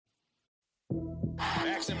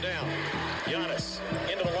Backs him down. Giannis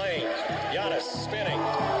into the lane. Giannis spinning.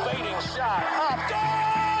 Fading shot. Up.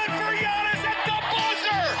 Good for Giannis at the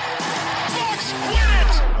buzzer. Bucks win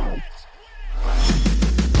it.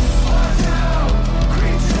 Our town,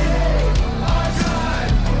 Green City, our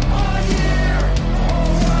time, our year,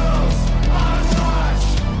 whole world's on watch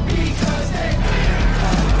because they've been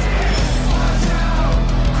collected. Our town,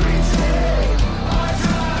 Green City, our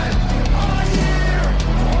time, our year,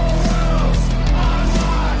 whole world's on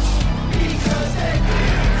watch because they've been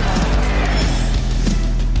collected.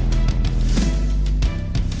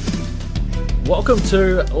 Welcome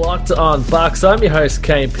to Locked On Bucks. I'm your host,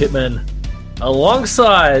 Kane Pittman.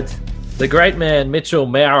 Alongside the great man, Mitchell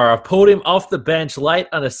Maurer. I've pulled him off the bench late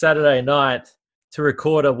on a Saturday night to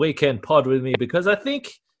record a weekend pod with me because I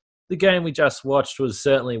think the game we just watched was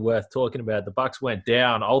certainly worth talking about. The Bucks went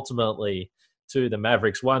down ultimately to the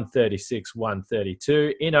Mavericks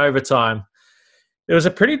 136-132 in overtime. It was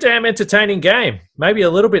a pretty damn entertaining game. Maybe a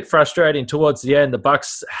little bit frustrating towards the end. The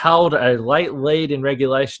Bucks held a late lead in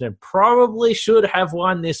regulation and probably should have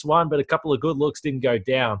won this one, but a couple of good looks didn't go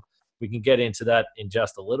down. We can get into that in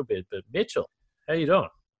just a little bit. But Mitchell, how you doing?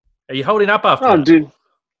 Are you holding up after that? Dude,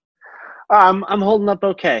 I'm holding up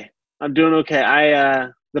okay. I'm doing okay.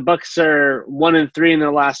 The Bucks are 1-3 in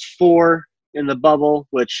their last 4 in the bubble,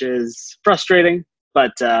 which is frustrating.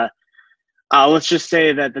 But let's just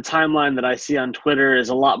say that the timeline that I see on Twitter is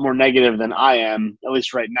a lot more negative than I am, at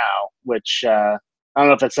least right now. Which I don't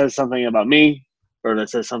know if that says something about me or that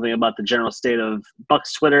says something about the general state of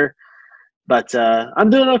Bucks Twitter. But I'm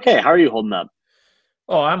doing okay. How are you holding up?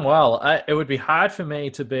 Oh, I'm well. It would be hard for me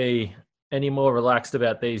to be any more relaxed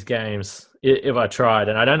about these games if I tried.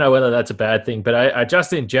 And I don't know whether that's a bad thing, but I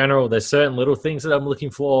just in general, there's certain little things that I'm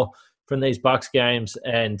looking for from these Bucks games.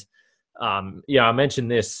 And I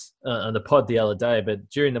mentioned this on the pod the other day, but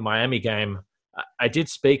during the Miami game, I did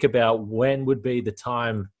speak about when would be the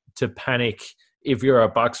time to panic if you're a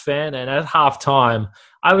Bucks fan. And at halftime,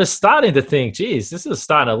 I was starting to think, geez, this is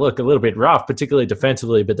starting to look a little bit rough, particularly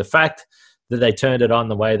defensively. But the fact that they turned it on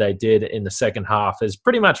the way they did in the second half has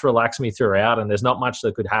pretty much relaxed me throughout. And there's not much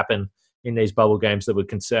that could happen in these bubble games that would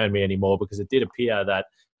concern me anymore, because it did appear that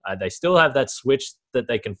they still have that switch that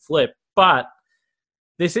they can flip. But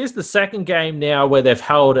this is the second game now where they've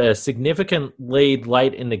held a significant lead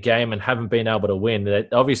late in the game and haven't been able to win.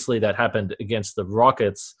 Obviously, that happened against the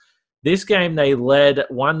Rockets. This game, they led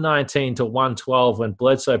 119-112 when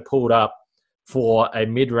Bledsoe pulled up for a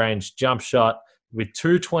mid-range jump shot with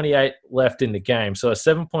 2:28 left in the game. So a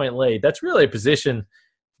 7-point lead. That's really a position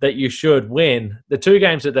that you should win. The two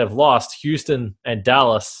games that they've lost, Houston and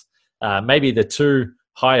Dallas, maybe the two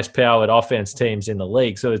highest powered offense teams in the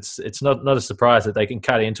league. So it's not a surprise that they can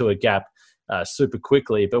cut into a gap super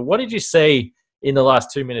quickly. But what did you see in the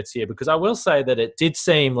last 2 minutes here? Because I will say that it did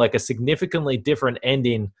seem like a significantly different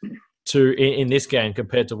ending in this game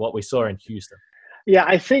compared to what we saw in Houston. Yeah,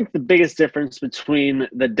 I think the biggest difference between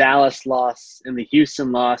the Dallas loss and the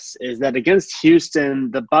Houston loss is that against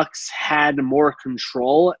Houston, the Bucks had more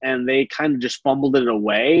control and they kind of just fumbled it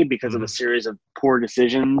away because of a series of poor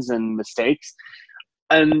decisions and mistakes.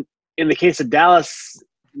 And in the case of Dallas,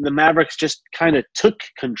 the Mavericks just kind of took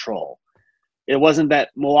control. It wasn't that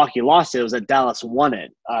Milwaukee lost it. It was that Dallas won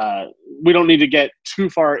it. We don't need to get too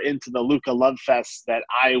far into the Luka Love Fest that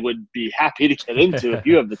I would be happy to get into if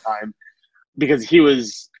you have the time, because he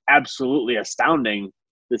was absolutely astounding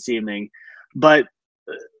this evening. But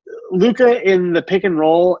Luka in the pick and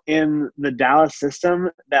roll in the Dallas system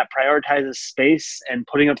that prioritizes space and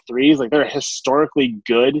putting up threes, like they're a historically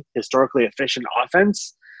good, historically efficient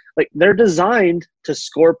offense. Like they're designed to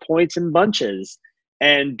score points in bunches.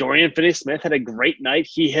 And Dorian Finney-Smith had a great night.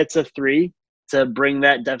 He hits a 3 to bring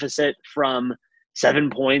that deficit from 7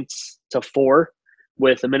 points to 4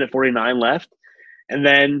 with 1:49 left. And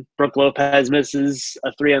then Brook Lopez misses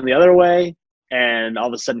a 3 on the other way. And all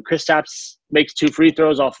of a sudden, Kristaps makes 2 free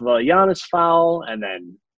throws off of a Giannis foul. And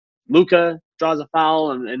then Luka draws a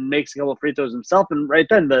foul and makes a couple of free throws himself. And right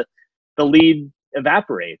then, the lead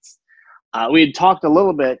evaporates. We had talked a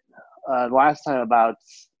little bit last time about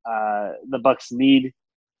the Bucks need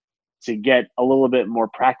to get a little bit more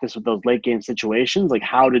practice with those late game situations, like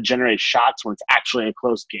how to generate shots when it's actually a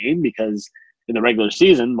close game, because in the regular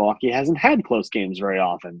season, Milwaukee hasn't had close games very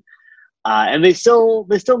often. And they still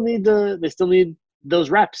need those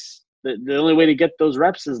reps. The only way to get those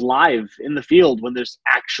reps is live in the field when there's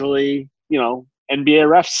actually, NBA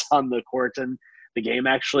refs on the court and the game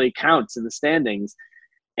actually counts in the standings.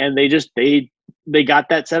 And they got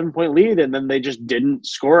that 7-point lead, and then they just didn't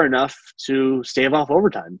score enough to stave off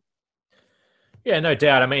overtime. Yeah, no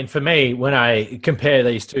doubt. I mean, for me, when I compare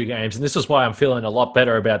these two games, and this is why I'm feeling a lot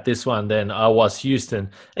better about this one than I was Houston.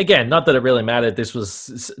 Again, not that it really mattered. This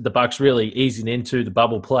was the Bucks really easing into the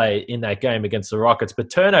bubble play in that game against the Rockets. But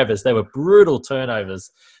turnovers, they were brutal turnovers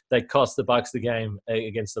that cost the Bucks the game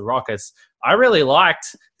against the Rockets. I really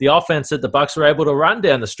liked the offense that the Bucks were able to run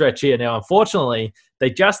down the stretch here. Now, unfortunately, they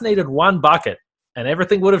just needed one bucket, and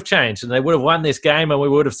everything would have changed, and they would have won this game, and we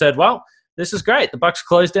would have said, well, this is great. The Bucks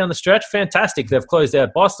closed down the stretch. Fantastic. They've closed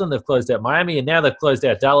out Boston. They've closed out Miami. And now they've closed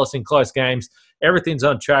out Dallas in close games. Everything's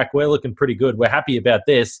on track. We're looking pretty good. We're happy about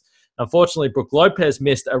this. Unfortunately, Brook Lopez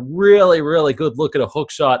missed a really, really good look at a hook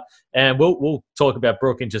shot. And we'll talk about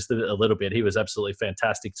Brook in just a little bit. He was absolutely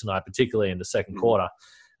fantastic tonight, particularly in the second quarter.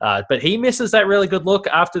 But he misses that really good look.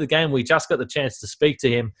 After the game, we just got the chance to speak to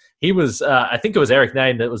him. He was, I think it was Eric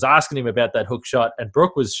Nain that was asking him about that hook shot, and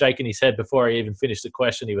Brook was shaking his head before he even finished the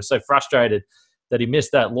question. He was so frustrated that he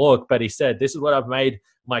missed that look, but he said, this is what I've made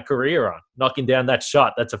my career on, knocking down that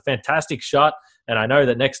shot. That's a fantastic shot, and I know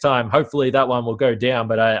that next time, hopefully that one will go down,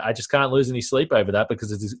 but I just can't lose any sleep over that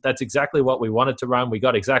because that's exactly what we wanted to run. We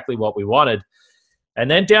got exactly what we wanted. And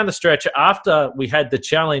then down the stretch, after we had the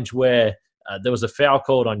challenge where there was a foul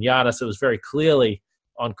called on Giannis. It was very clearly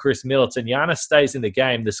on Chris Middleton. Giannis stays in the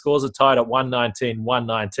game. The scores are tied at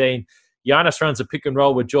 119-119. Giannis runs a pick and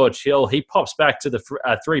roll with George Hill. He pops back to the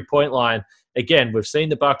three-point line. Again, we've seen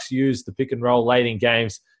the Bucks use the pick and roll late in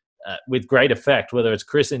games with great effect, whether it's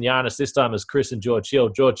Chris and Giannis. This time it's Chris and George Hill.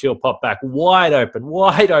 George Hill popped back wide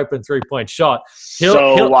open three-point shot.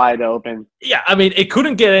 Hill, wide open. Yeah, I mean, it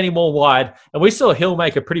couldn't get any more wide. And we saw Hill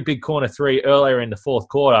make a pretty big corner three earlier in the fourth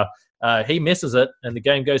quarter. He misses it, and the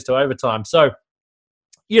game goes to overtime. So,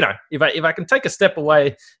 if I can take a step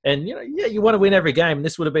away and, you want to win every game,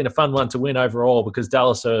 this would have been a fun one to win overall because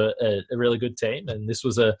Dallas are a really good team, and this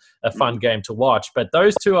was a fun game to watch. But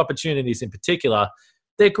those two opportunities in particular,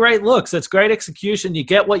 they're great looks. It's great execution. You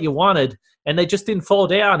get what you wanted, and they just didn't fall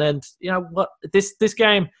down. And, what this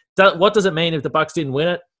game, what does it mean if the Bucks didn't win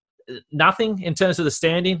it? Nothing in terms of the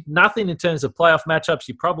standing, nothing in terms of playoff matchups.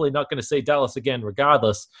 You're probably not going to see Dallas again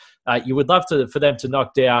regardless. You would love for them to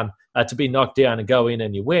be knocked down and go in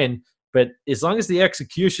and you win. But as long as the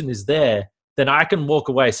execution is there, then I can walk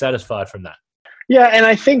away satisfied from that. Yeah, and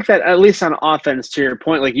I think that at least on offense, to your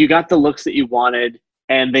point, like you got the looks that you wanted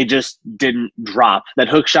and they just didn't drop. That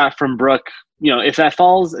hook shot from Brook, if that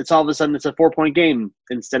falls, it's all of a sudden it's a 4-point game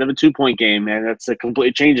instead of a 2-point game, and it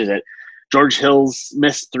completely changes it. George Hill's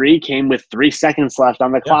missed three came with 3 seconds left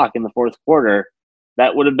on the clock in the fourth quarter.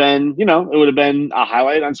 That would have been, it would have been a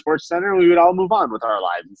highlight on SportsCenter. We would all move on with our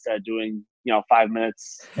lives instead of doing, 5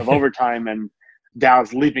 minutes of overtime and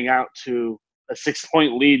Dallas leaping out to a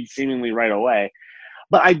 6-point lead seemingly right away.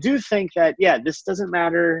 But I do think that, this doesn't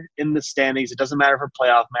matter in the standings. It doesn't matter for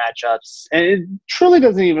playoff matchups. And it truly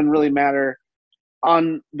doesn't even really matter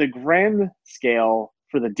on the grand scale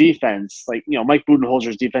for the defense. Like, Mike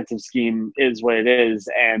Budenholzer's defensive scheme is what it is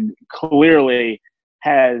and clearly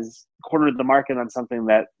has cornered the market on something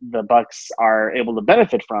that the Bucks are able to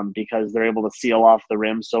benefit from because they're able to seal off the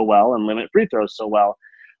rim so well and limit free throws so well.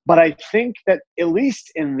 But I think that at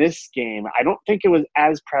least in this game, I don't think it was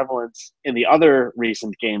as prevalent in the other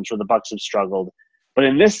recent games where the Bucks have struggled. But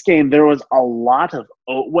in this game, there was a lot of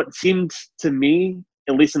what seemed to me,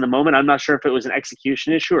 at least in the moment, I'm not sure if it was an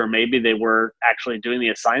execution issue or maybe they were actually doing the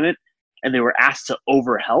assignment and they were asked to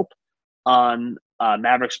overhelp on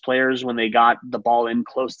Mavericks players when they got the ball in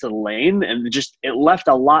close to the lane. And it left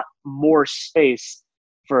a lot more space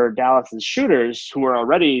for Dallas's shooters who were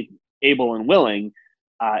already able and willing.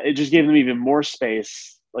 It just gave them even more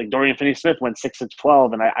space. Like Dorian Finney-Smith went 6 of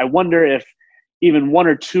 12. And I wonder if even one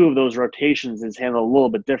or two of those rotations is handled a little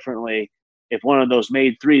bit differently. If one of those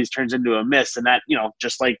made threes turns into a miss, and that,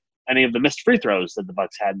 just like any of the missed free throws that the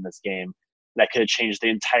Bucks had in this game, that could have changed the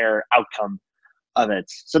entire outcome of it.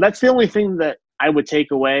 So that's the only thing that I would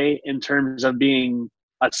take away in terms of being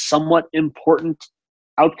a somewhat important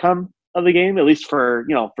outcome of the game, at least for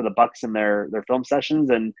the Bucks and their film sessions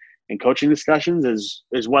and coaching discussions,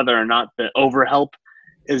 is whether or not the overhelp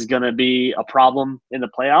is going to be a problem in the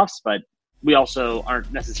playoffs. But we also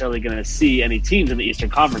aren't necessarily going to see any teams in the Eastern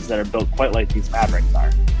Conference that are built quite like these Mavericks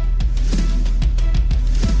are.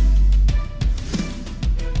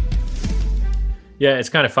 Yeah, it's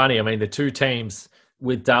kind of funny. I mean, the two teams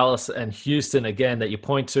with Dallas and Houston, again, that you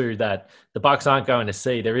point to that the Bucks aren't going to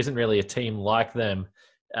see, there isn't really a team like them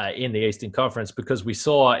in the Eastern Conference, because we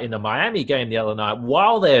saw in the Miami game the other night,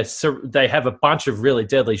 while they have a bunch of really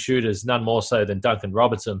deadly shooters, none more so than Duncan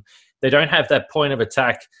Robinson, they don't have that point of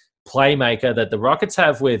attack playmaker that the Rockets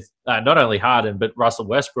have with not only Harden, but Russell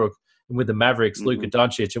Westbrook. and with the Mavericks, Mm-hmm. Luka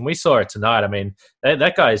Doncic, and we saw it tonight. I mean,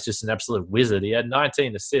 that guy is just an absolute wizard. He had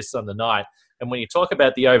 19 assists on the night. And when you talk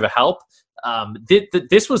about the overhelp,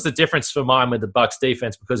 this was the difference for mine with the Bucks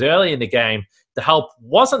defense, because early in the game, the help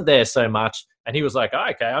wasn't there so much. And he was like, oh,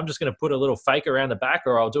 okay, I'm just going to put a little fake around the back,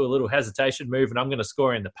 or I'll do a little hesitation move and I'm going to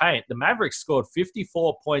score in the paint. The Mavericks scored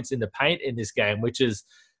 54 points in the paint in this game, which is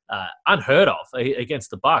unheard of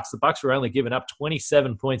against the Bucks. The Bucks were only giving up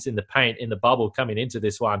 27 points in the paint in the bubble coming into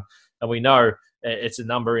this one. And we know it's a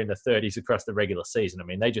number in the 30s across the regular season. I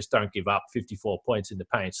mean, they just don't give up 54 points in the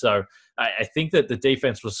paint. So I think that the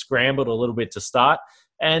defense was scrambled a little bit to start.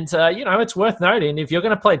 And, it's worth noting, if you're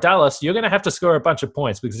going to play Dallas, you're going to have to score a bunch of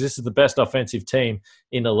points, because this is the best offensive team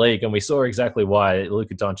in the league. And we saw exactly why.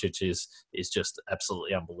 Luka Doncic is just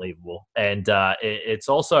absolutely unbelievable. And it's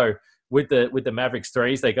also with the Mavericks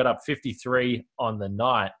threes, they got up 53 on the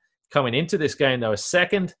night. Coming into this game, they were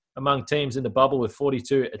second among teams in the bubble with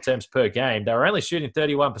 42 attempts per game. They were only shooting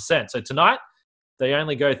 31%. So tonight, they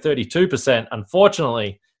only go 32%.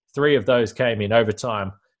 Unfortunately, 3 of those came in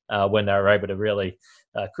overtime when they were able to really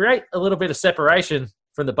create a little bit of separation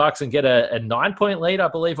from the Bucks and get a 9-point lead, I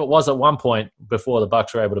believe it was at one point, before the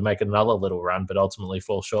Bucks were able to make another little run, but ultimately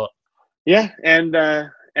fall short. Yeah, and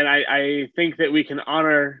I think that we can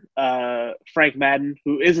honor Frank Madden,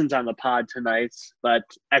 who isn't on the pod tonight, but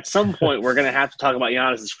at some point we're going to have to talk about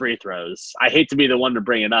Giannis's free throws. I hate to be the one to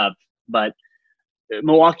bring it up, but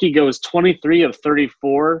Milwaukee goes 23 of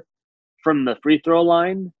 34 from the free throw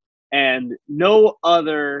line, and no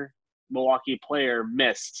other Milwaukee player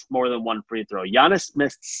missed more than one free throw. Giannis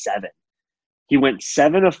missed 7. He went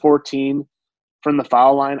 7 of 14 from the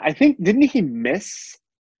foul line. I think, didn't he miss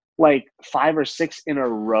like 5 or 6 in a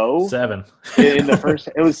row? 7 in the first.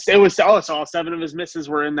 It was. So all 7 of his misses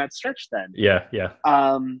were in that stretch then. Yeah.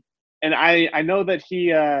 And I know that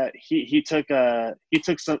he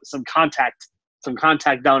took some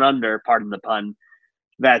contact down under, pardon the pun,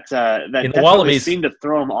 that definitely Wallabies seemed to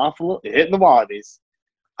throw him off a little. Hitting the Wallabies.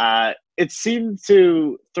 It seemed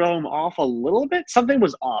to throw him off a little bit. Something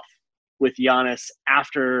was off with Giannis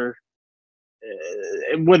after,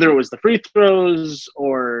 whether it was the free throws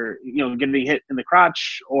or getting hit in the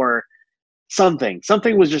crotch or something.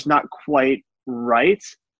 Something was just not quite right,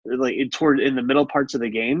 like in the middle parts of the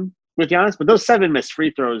game with Giannis. But those 7 missed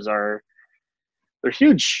free throws they're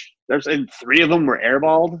huge. And 3 of them were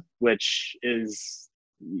airballed, which is,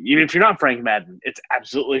 even if you're not Frank Madden, it's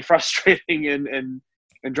absolutely frustrating and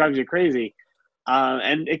drives you crazy.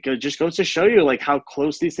 And it just goes to show you like how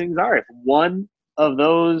close these things are. If one of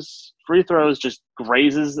those free throws just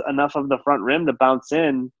grazes enough of the front rim to bounce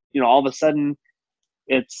in, all of a sudden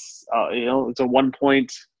it's a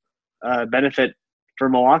 1-point benefit for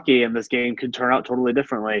Milwaukee, and this game could turn out totally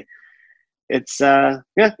differently. It's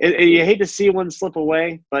you hate to see one slip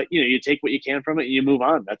away, but you take what you can from it and you move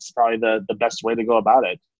on. That's probably the best way to go about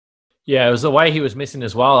it. Yeah, it was the way he was missing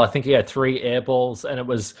as well. I think he had 3 air balls, and it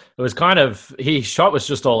was kind of, his shot was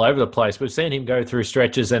just all over the place. We've seen him go through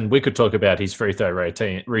stretches, and we could talk about his free throw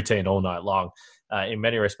routine all night long. In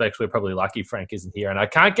many respects, we're probably lucky Frank isn't here. And I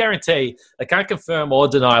can't confirm or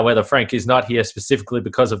deny whether Frank is not here specifically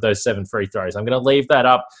because of those 7 free throws. I'm going to leave that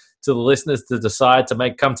up to the listeners to decide,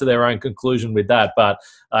 to come to their own conclusion with that. But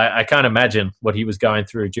I can't imagine what he was going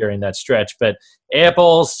through during that stretch. But air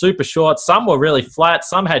balls, super short. Some were really flat.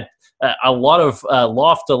 Some had a lot of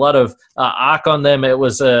loft, a lot of arc on them. It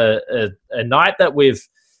was a night that we've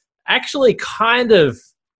actually kind of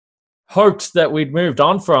hoped that we'd moved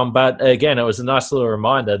on from. But again, it was a nice little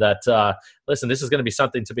reminder that, listen, this is going to be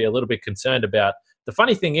something to be a little bit concerned about. The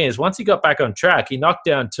funny thing is, once he got back on track, he knocked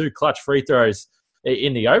down 2 clutch free throws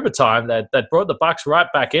in the overtime that brought the Bucks right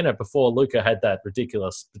back in it before Luka had that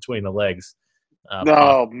ridiculous between the legs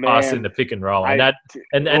pass in the pick and roll. And that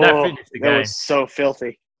finished the game. That was so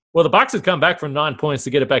filthy. Well, the Bucks had come back from 9 points to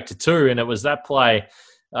get it back to 2, and it was that play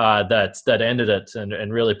that ended it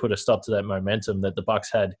and really put a stop to that momentum that the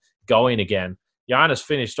Bucks had going again. Giannis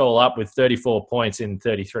finished all up with 34 points in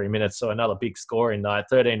 33 minutes, so another big scoring night,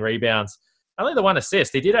 13 rebounds. Only the 1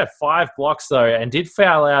 assist. He did have 5 blocks, though, and did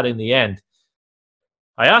foul out in the end.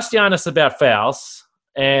 I asked Giannis about fouls,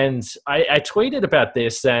 and I tweeted about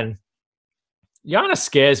this, and Giannis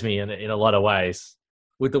scares me in a lot of ways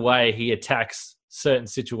with the way he attacks certain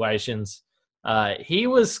situations.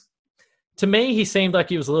 To me, he seemed like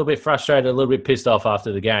he was a little bit frustrated, a little bit pissed off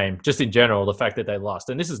after the game, just in general, the fact that they lost.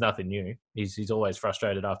 And this is nothing new. He's always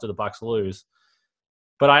frustrated after the Bucks lose.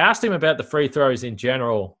 But I asked him about the free throws in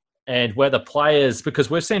general and whether players, because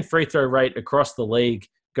we've seen free throw rate across the league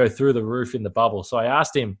go through the roof in the bubble. So I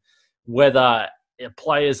asked him whether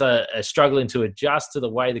players are struggling to adjust to the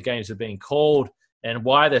way the games are being called, and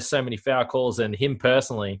why there's so many foul calls, and him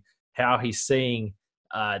personally, how he's seeing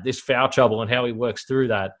this foul trouble and how he works through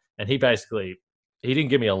that. And he didn't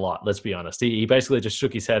give me a lot, let's be honest. He basically just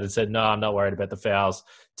shook his head and said, no, I'm not worried about the fouls.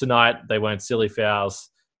 Tonight, they weren't silly fouls.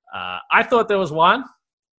 I thought there was one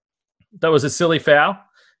that was a silly foul,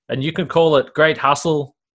 and you can call it great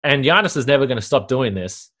hustle. And Giannis is never going to stop doing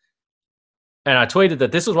this. And I tweeted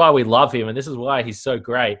that this is why we love him and this is why he's so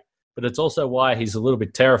great, but it's also why he's a little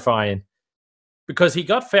bit terrifying, because he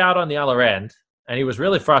got fouled on the other end and he was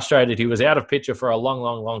really frustrated. He was out of picture for a long,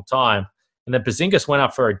 long, long time. And then Porzingis went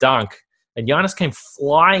up for a dunk and Giannis came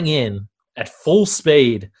flying in at full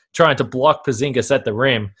speed, trying to block Porzingis at the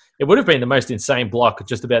rim. It would have been the most insane block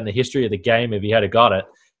just about in the history of the game if he had got it.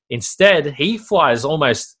 Instead, he flies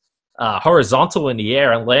almost horizontal in the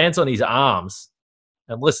air and lands on his arms.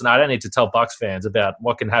 And listen, I don't need to tell Bucks fans about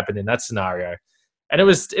what can happen in that scenario. And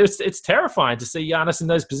it's terrifying to see Giannis in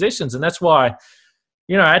those positions. And that's why,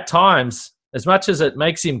 at times, as much as it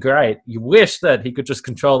makes him great, you wish that he could just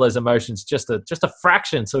control those emotions just a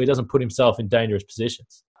fraction so he doesn't put himself in dangerous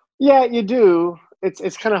positions. Yeah, you do.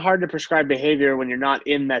 It's kind of hard to prescribe behavior when you're not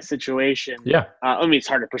in that situation. Yeah. It's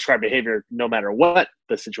hard to prescribe behavior no matter what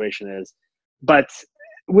the situation is. But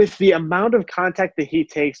with the amount of contact that he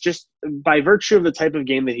takes, just by virtue of the type of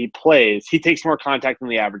game that he plays, he takes more contact than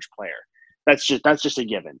the average player. That's just a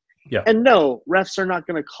given. Yeah. And no, refs are not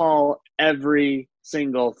going to call every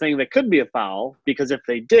single thing that could be a foul, because if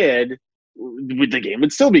they did, the game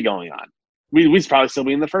would still be going on. We'd probably still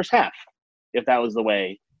be in the first half if that was the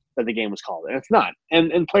way that the game was called. And it's not.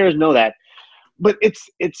 And players know that. But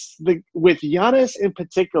with Giannis in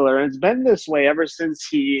particular, and it's been this way ever since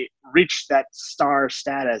he reached that star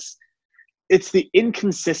status, it's the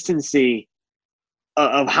inconsistency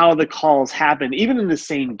of how the calls happen, even in the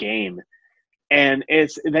same game. And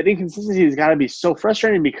it's that inconsistency has got to be so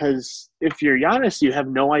frustrating, because if you're Giannis, you have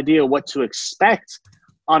no idea what to expect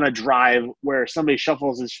on a drive where somebody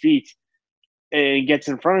shuffles his feet and gets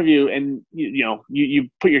in front of you, and you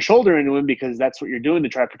put your shoulder into him because that's what you're doing to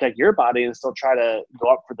try to protect your body and still try to go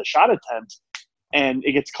up for the shot attempt, and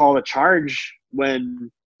it gets called a charge when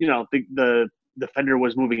the defender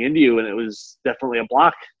was moving into you and it was definitely a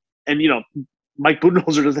block. And Mike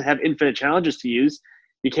Budenholzer doesn't have infinite challenges to use.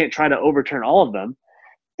 You can't try to overturn all of them.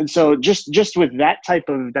 And so just with that type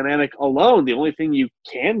of dynamic alone, the only thing you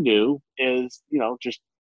can do is just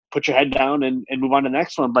put your head down and move on to the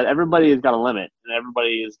next one. But everybody has got a limit, and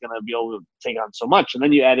everybody is going to be able to take on so much. And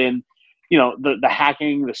then you add in, the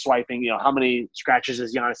hacking, the swiping. How many scratches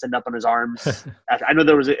does Giannis end up on his arms? I know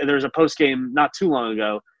there was a post game not too long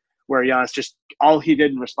ago where Giannis just all he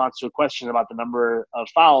did in response to a question about the number of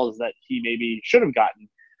fouls that he maybe should have gotten,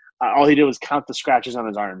 all he did was count the scratches on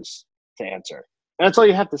his arms to answer. And that's all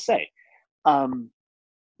you have to say.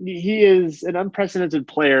 He is an unprecedented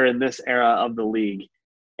player in this era of the league.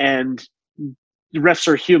 And refs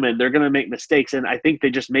are human. They're going to make mistakes. And I think they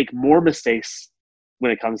just make more mistakes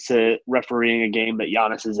when it comes to refereeing a game that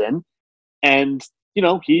Giannis is in. And,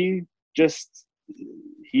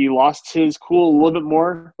 he lost his cool a little bit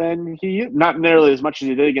more than not nearly as much as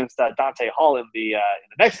he did against Dante Hall in the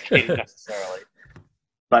next game necessarily.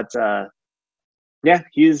 But,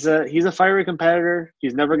 he's a fiery competitor.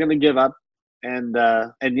 He's never going to give up. And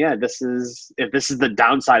if this is the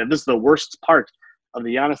downside, if this is the worst part of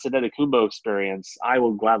the Giannis Antetokounmpo experience, I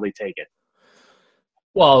will gladly take it.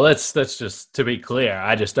 Well, that's just to be clear.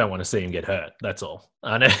 I just don't want to see him get hurt. That's all.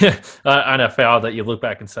 On a foul that you look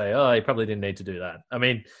back and say, oh, he probably didn't need to do that. I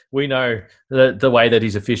mean, we know the way that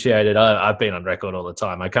he's officiated. I've been on record all the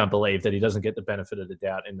time. I can't believe that he doesn't get the benefit of the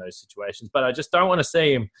doubt in those situations. But I just don't want to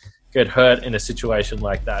see him get hurt in a situation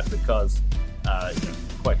like that, because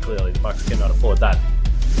quite clearly the Bucks cannot afford that.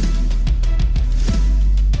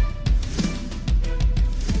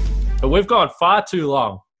 But we've gone far too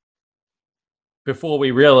long before we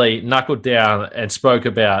really knuckled down and spoke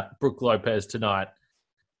about Brook Lopez tonight.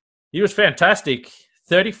 He was fantastic.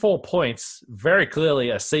 34 points, very clearly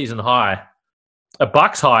a season high. A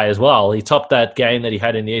Bucks high as well. He topped that game that he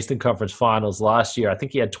had in the Eastern Conference Finals last year. I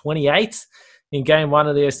think he had 28 in Game 1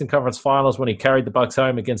 of the Eastern Conference Finals when he carried the Bucks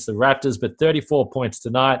home against the Raptors, but 34 points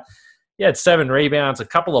tonight. He had 7 rebounds, a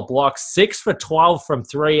couple of blocks, 6 for 12 from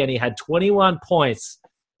 3, and he had 21 points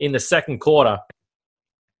in the second quarter.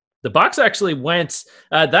 The Bucks actually went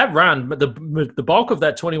that run, but the bulk of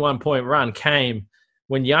that 21-point run came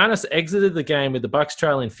when Giannis exited the game with the Bucks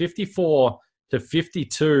trailing 54-52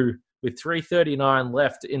 with 3:39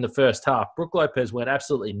 left in the first half. Brook Lopez went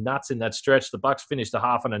absolutely nuts in that stretch. The Bucks finished the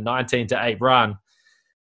half on a 19-8 run.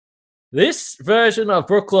 This version of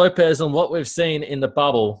Brook Lopez and what we've seen in the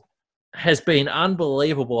bubble has been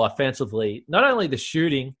unbelievable offensively. Not only the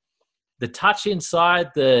shooting, the touch inside,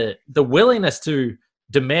 the willingness to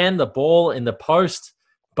demand the ball in the post.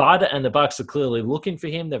 Bud and the Bucks are clearly looking for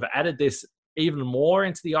him. They've added this even more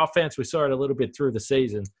into the offense. We saw it a little bit through the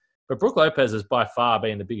season. But Brook Lopez has by far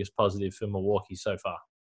been the biggest positive for Milwaukee so far.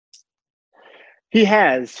 He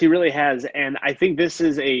has. He really has. And I think this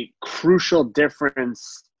is a crucial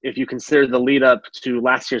difference if you consider the lead up to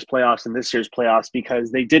last year's playoffs and this year's playoffs,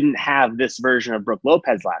 because they didn't have this version of Brook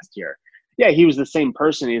Lopez last year. Yeah, he was the same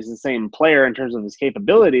person. He was the same player in terms of his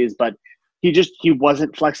capabilities, but he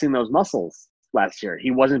wasn't flexing those muscles last year. He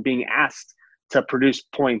wasn't being asked to produce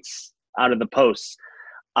points out of the posts.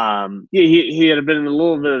 He had been in a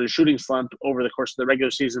little bit of a shooting slump over the course of the regular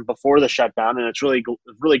season before the shutdown, and it's really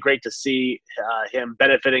great to see him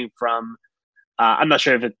benefiting from. I'm not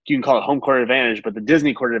sure if you can call it home court advantage, but the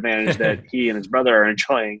Disney court advantage that he and his brother are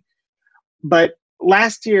enjoying. But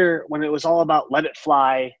last year, when it was all about let it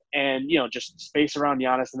fly and just space around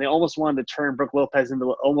Giannis, and they almost wanted to turn Brook Lopez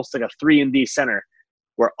into almost like a 3-and-D center,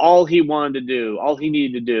 where all he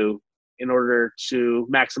needed to do in order to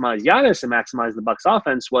maximize Giannis and maximize the Bucks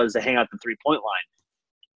offense was to hang out the 3-point line.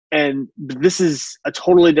 And this is a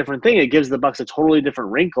totally different thing. It gives the Bucks a totally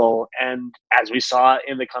different wrinkle. And as we saw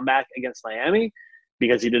in the comeback against Miami,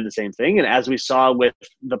 because he did the same thing, and as we saw with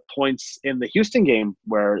the points in the Houston game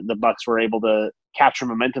where the Bucks were able to capture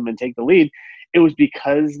momentum and take the lead, it was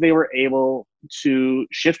because they were able to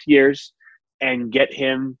shift gears and get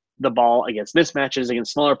him the ball against mismatches,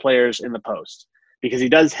 against smaller players in the post. Because he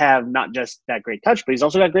does have not just that great touch, but he's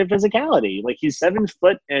also got great physicality. Like, he's 7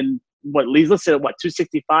 foot and he's listed at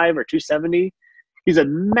 265 or 270. He's a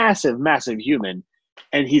massive, massive human,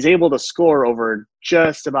 and he's able to score over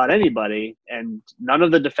just about anybody. And none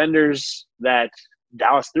of the defenders that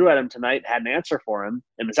Dallas threw at him tonight had an answer for him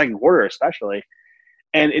in the second quarter, especially.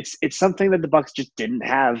 And it's something that the Bucks just didn't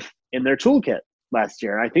have in their toolkit last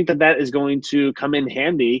year. And I think that is going to come in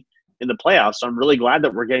handy in the playoffs. So I'm really glad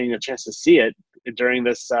that we're getting a chance to see it during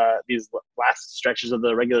these last stretches of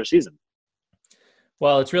the regular season.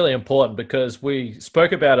 Well, it's really important because we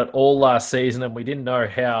spoke about it all last season and we didn't know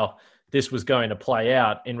how this was going to play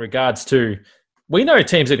out in regards to, we know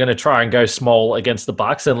teams are going to try and go small against the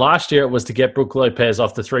Bucks. And last year it was to get Brook Lopez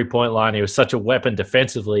off the 3-point line. He was such a weapon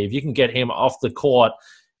defensively. If you can get him off the court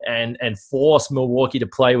and force Milwaukee to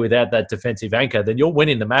play without that defensive anchor, then you're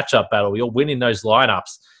winning the matchup battle. You're winning those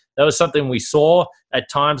lineups. That was something we saw at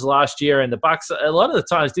times last year, and the Bucks a lot of the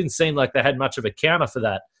times didn't seem like they had much of a counter for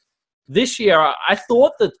that. This year, I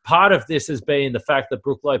thought that part of this has been the fact that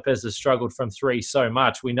Brook Lopez has struggled from three so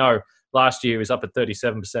much. We know last year he was up at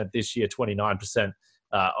 37%, this year 29%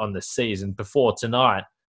 on the season before tonight.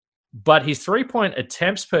 But his 3-point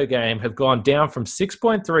attempts per game have gone down from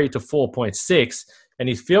 6.3 to 4.6, and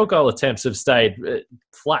his field goal attempts have stayed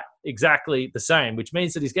flat, exactly the same, which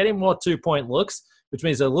means that he's getting more 2-point looks, which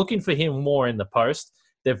means they're looking for him more in the post.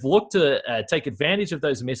 They've looked to take advantage of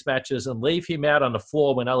those mismatches and leave him out on the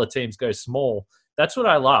floor when other teams go small. That's what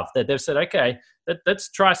I love, that they've said, okay, let's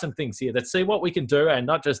try some things here. Let's see what we can do and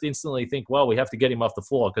not just instantly think, well, we have to get him off the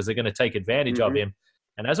floor because they're going to take advantage of him.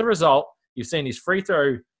 And as a result, you've seen his free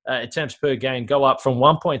throw attempts per game go up from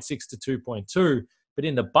 1.6 to 2.2. But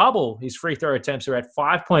in the bubble, his free throw attempts are at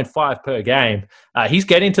 5.5 per game. He's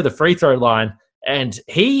getting to the free throw line, and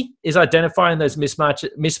he is identifying those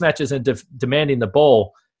mismatches and demanding the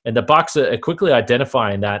ball. And the Bucks are quickly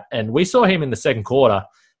identifying that. And we saw him in the second quarter.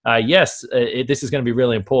 This is going to be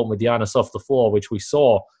really important with Giannis off the floor, which we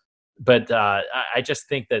saw. But I just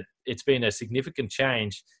think that it's been a significant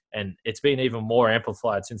change, and it's been even more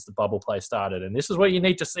amplified since the bubble play started. And this is what you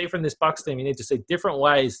need to see from this Bucks team. You need to see different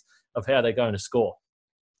ways of how they're going to score.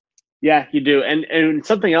 Yeah, you do. And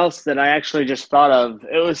something else that I actually just thought of,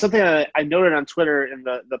 it was something I noted on Twitter in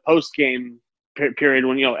the post-game period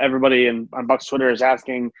when, everybody on Bucks Twitter is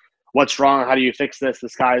asking, what's wrong? How do you fix this? The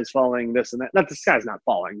sky is falling, this and that. Not the sky's not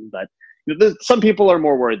falling, but some people are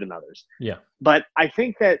more worried than others. Yeah. But I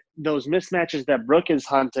think that those mismatches that Brook is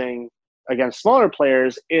hunting against smaller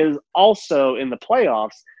players is also in the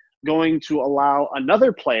playoffs going to allow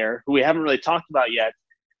another player who we haven't really talked about yet.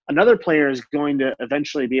 Another player is going to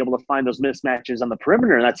eventually be able to find those mismatches on the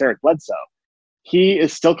perimeter, and that's Eric Bledsoe. He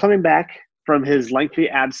is still coming back from his lengthy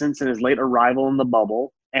absence and his late arrival in the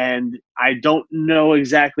bubble, and I don't know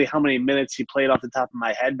exactly how many minutes he played off the top of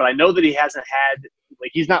my head, but I know that he hasn't had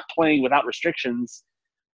 – he's not playing without restrictions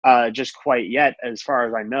just quite yet as far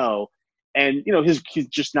as I know. And, he's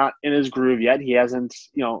just not in his groove yet. He hasn't,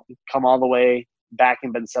 come all the way back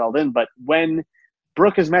and been settled in. But when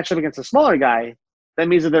Brook is matched up against a smaller guy, that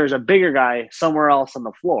means that there's a bigger guy somewhere else on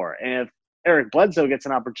the floor. And if Eric Bledsoe gets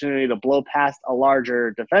an opportunity to blow past a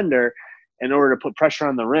larger defender in order to put pressure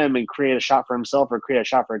on the rim and create a shot for himself or create a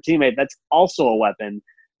shot for a teammate, that's also a weapon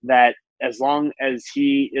that, as long as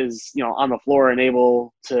he is, on the floor and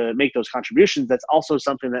able to make those contributions, that's also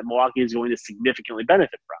something that Milwaukee is going to significantly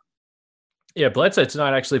benefit from. Yeah, Bledsoe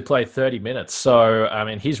tonight actually played 30 minutes. So, I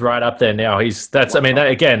mean, he's right up there now.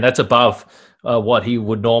 That's above what he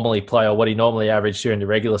would normally play or what he normally averaged during the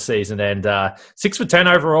regular season. And 6 for 10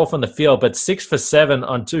 overall from the field, but 6 for 7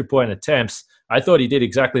 on 2-point attempts. I thought he did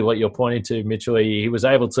exactly what you're pointing to, Mitchell. He was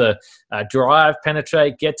able to drive,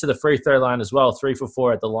 penetrate, get to the free throw line as well, 3 for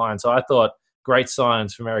 4 at the line. So I thought great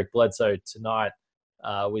signs from Eric Bledsoe tonight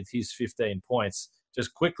with his 15 points.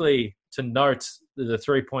 Just quickly to note the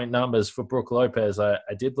 3-point numbers for Brook Lopez. I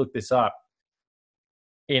did look this up.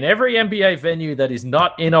 In every NBA venue that is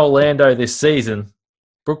not in Orlando this season,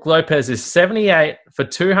 Brook Lopez is 78 for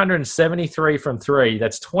 273 from 3.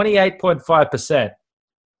 That's 28.5%.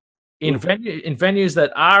 In venues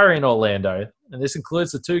that are in Orlando, and this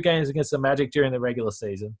includes the 2 games against the Magic during the regular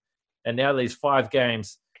season, and now these 5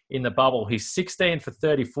 games in the bubble, he's 16 for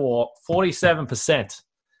 34, 47%.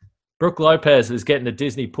 Brook Lopez is getting the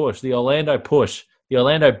Disney push, the Orlando push, the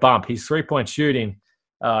Orlando bump. His 3-point shooting,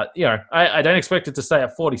 I don't expect it to stay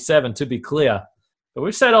at 47, to be clear. But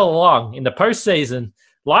we've said all along, in the postseason,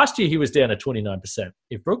 last year he was down to 29%.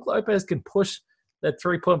 If Brook Lopez can push that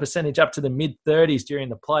 3-point percentage up to the mid-30s during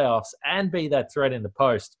the playoffs and be that threat in the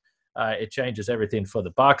post, it changes everything for the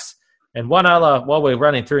Bucks. And while we're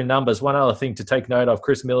running through numbers, one other thing to take note of,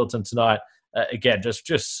 Chris Middleton tonight, again,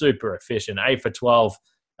 just super efficient. 8 for 12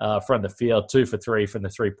 from the field, 2 for 3 from the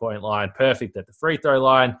 3-point line. Perfect at the free throw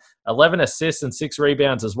line. 11 assists and 6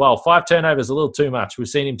 rebounds as well. 5 turnovers, a little too much. We've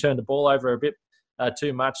seen him turn the ball over a bit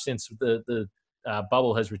too much since the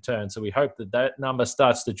bubble has returned. So we hope that number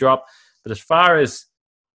starts to drop. But as far as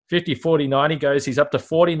 50, 40, 90 goes, he's up to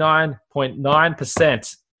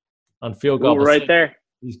 49.9% on field goal. Right there.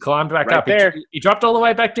 He's climbed back right up. There. He dropped all the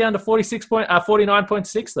way back down to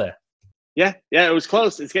 49.6 there. Yeah, it was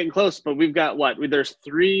close. It's getting close, but we've got there's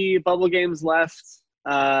 3 bubble games left.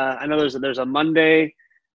 I know there's a Monday.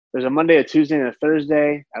 There's a Monday, a Tuesday, and a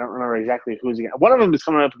Thursday. I don't remember exactly who's against. One of them is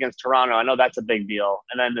coming up against Toronto. I know that's a big deal.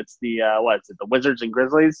 And then it's the the Wizards and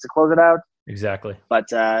Grizzlies to close it out. Exactly. But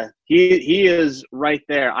he is right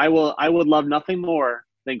there. I would love nothing more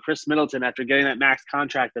than Chris Middleton after getting that max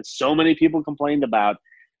contract that so many people complained about,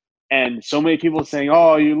 and so many people saying,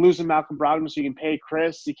 "Oh, you're losing Malcolm Brogdon, so you can pay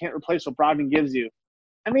Chris. You can't replace what Brogdon gives you."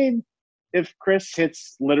 I mean, if Chris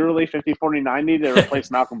hits literally 50, 40, 90 to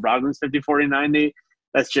replace Malcolm Brogdon's 50, 40, 90,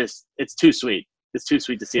 it's too sweet. It's too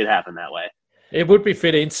sweet to see it happen that way. It would be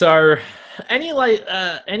fitting. So,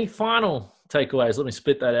 any final takeaways? Let me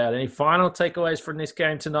split that out. Any final takeaways from this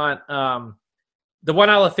game tonight? The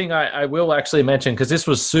one other thing I will actually mention, because this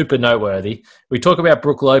was super noteworthy, we talk about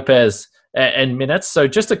Brook Lopez and minutes. So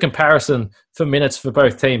just a comparison for minutes for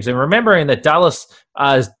both teams. And remembering that Dallas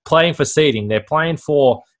is playing for seeding. They're playing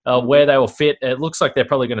for where they will fit. It looks like they're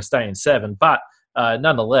probably going to stay in 7. But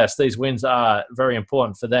nonetheless, these wins are very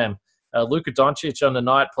important for them. Luka Doncic on the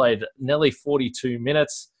night played nearly 42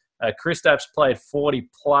 minutes. Kristaps played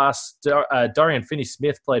 40+. Dorian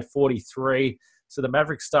Finney-Smith played 43. So the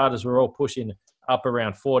Mavericks starters were all pushing up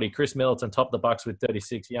around 40. Chris Middleton topped the Bucks with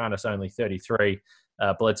 36. Giannis only 33.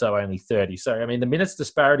 Bledsoe only 30. So, I mean, the minutes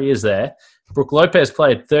disparity is there. Brook Lopez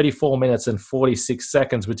played 34 minutes and 46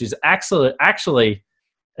 seconds, which is actually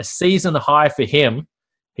a season high for him.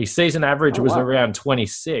 His season average was around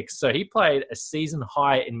 26. So he played a season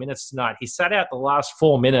high in minutes tonight. He sat out the last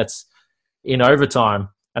 4 minutes in overtime.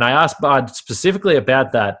 And I asked Bud specifically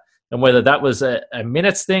about that and whether that was a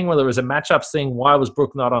minutes thing, whether it was a matchups thing. Why was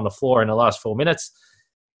Brook not on the floor in the last 4 minutes?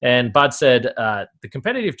 And Bud said, the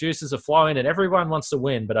competitive juices are flowing and everyone wants to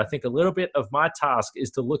win. But I think a little bit of my task is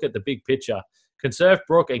to look at the big picture, conserve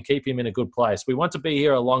Brook and keep him in a good place. We want to be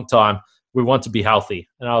here a long time. We want to be healthy.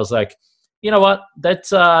 And I was like, you know what?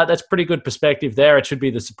 That's pretty good perspective there. It should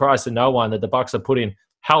be the surprise to no one that the Bucks are putting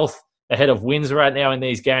health ahead of wins right now in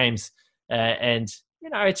these games. And, you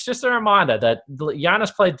know, it's just a reminder that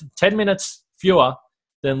Giannis played 10 minutes fewer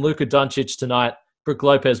than Luka Doncic tonight. Brook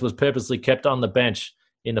Lopez was purposely kept on the bench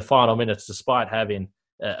in the final minutes despite having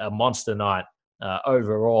a monster night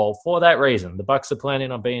overall. For that reason, the Bucks are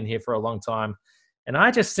planning on being here for a long time. And I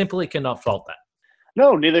just simply cannot fault that.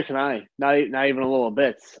 No, neither can I. Not even a little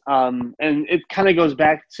bit. And it kind of goes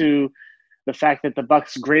back to the fact that the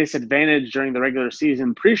Bucks' greatest advantage during the regular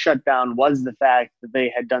season pre-shutdown was the fact that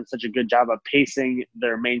they had done such a good job of pacing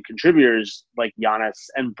their main contributors like Giannis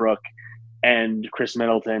and Brook and Chris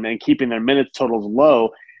Middleton and keeping their minutes totals low.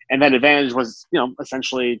 And that advantage was,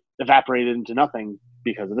 essentially evaporated into nothing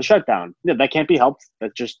because of the shutdown. That can't be helped.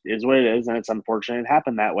 That just is what it is, and it's unfortunate it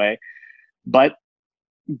happened that way. But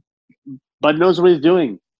Bud knows what he's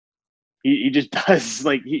doing. He just does.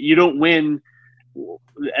 Like, you don't win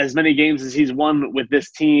as many games as he's won with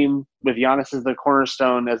this team, with Giannis as the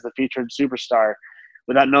cornerstone, as the featured superstar,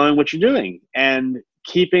 without knowing what you're doing. And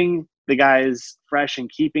keeping the guys fresh and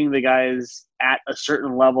keeping the guys at a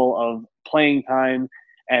certain level of playing time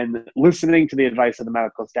and listening to the advice of the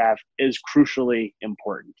medical staff is crucially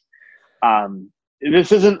important.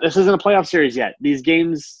 This isn't a playoff series yet. These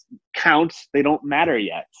games count. They don't matter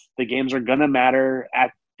yet. The games are going to matter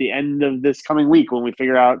at the end of this coming week when we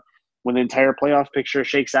figure out when the entire playoff picture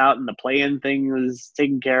shakes out and the play-in thing is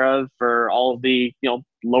taken care of for all of the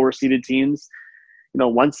lower seeded teams.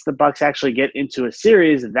 Once the Bucks actually get into a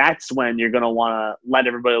series, that's when you're going to want to let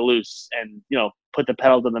everybody loose and put the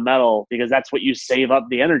pedal to the metal, because that's what you save up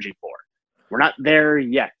the energy for. We're not there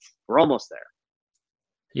yet. We're almost there.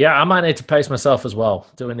 Yeah, I might need to pace myself as well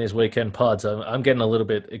doing these weekend pods. I'm getting a little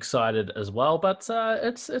bit excited as well, but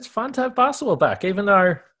it's fun to have basketball back, even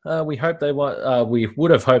though we hope they won. We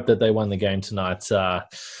would have hoped that they won the game tonight.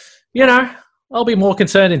 I'll be more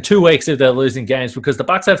concerned in 2 weeks if they're losing games, because the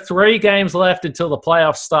Bucks have 3 games left until the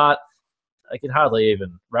playoffs start. I can hardly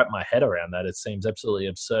even wrap my head around that. It seems absolutely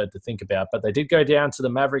absurd to think about. But they did go down to the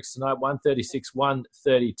Mavericks tonight,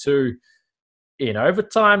 136-132. In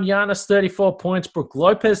overtime, Giannis 34 points, Brook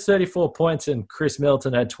Lopez 34 points, and Chris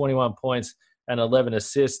Middleton had 21 points and 11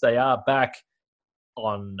 assists. They are back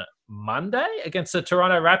on Monday against the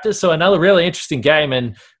Toronto Raptors. So another really interesting game.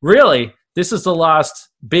 And really, this is the last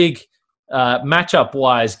big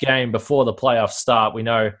matchup-wise game before the playoffs start. We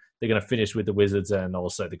know they're going to finish with the Wizards and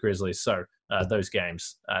also the Grizzlies. So those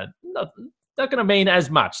games not going to mean as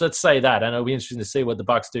much. Let's say that. And it'll be interesting to see what the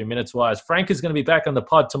Bucks do minutes-wise. Frank is going to be back on the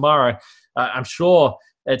pod tomorrow. I'm sure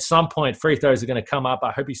at some point free throws are going to come up.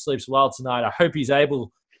 I hope he sleeps well tonight. I hope he's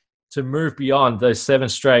able to move beyond those 7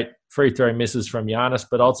 straight free throw misses from Giannis.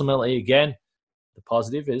 But ultimately, again, the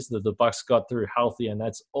positive is that the Bucks got through healthy, and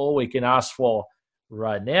that's all we can ask for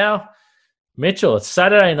right now. Mitchell, it's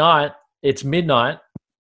Saturday night. It's midnight.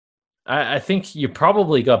 I think you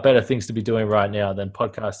probably got better things to be doing right now than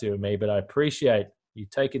podcasting with me, but I appreciate you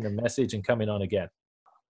taking the message and coming on again.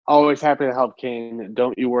 Always happy to help, Kane.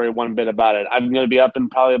 Don't you worry one bit about it. I'm going to be up in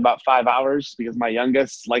probably about 5 hours because my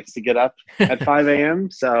youngest likes to get up at 5 a.m.,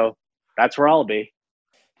 so that's where I'll be.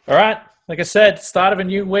 All right. Like I said, start of a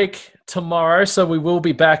new week tomorrow, so we will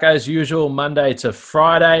be back as usual Monday to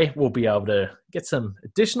Friday. We'll be able to get some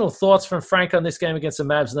additional thoughts from Frank on this game against the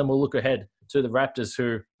Mavs, and then we'll look ahead to the Raptors,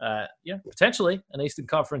 who, potentially an Eastern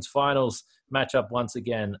Conference Finals matchup once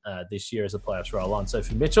again this year as the playoffs roll on. So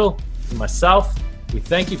for Mitchell and myself, we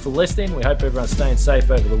thank you for listening. We hope everyone's staying safe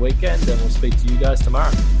over the weekend, and we'll speak to you guys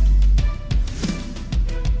tomorrow.